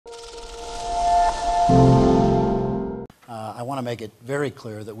I want to make it very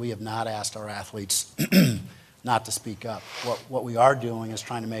clear that we have not asked our athletes not to speak up. What we are doing is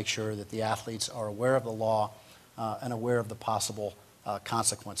trying to make sure that the athletes are aware of the law and aware of the possible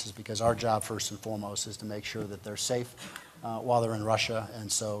consequences, because our job first and foremost is to make sure that they're safe while they're in Russia,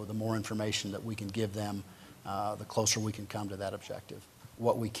 and so the more information that we can give them, the closer we can come to that objective.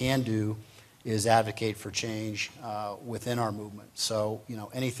 What we can do is advocate for change within our movement. So,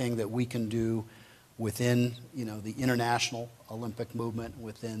 anything that we can do within, the international Olympic movement,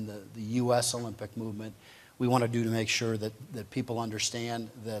 within the U.S. Olympic movement, we want to do to make sure that people understand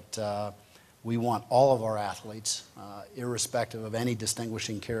that we want all of our athletes, irrespective of any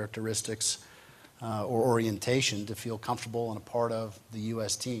distinguishing characteristics or orientation, to feel comfortable and a part of the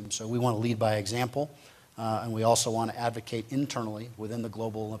U.S. team. So we want to lead by example, and we also want to advocate internally within the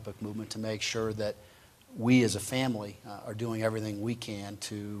global Olympic movement to make sure that we as a family are doing everything we can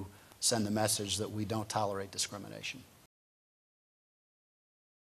to send the message that we don't tolerate discrimination.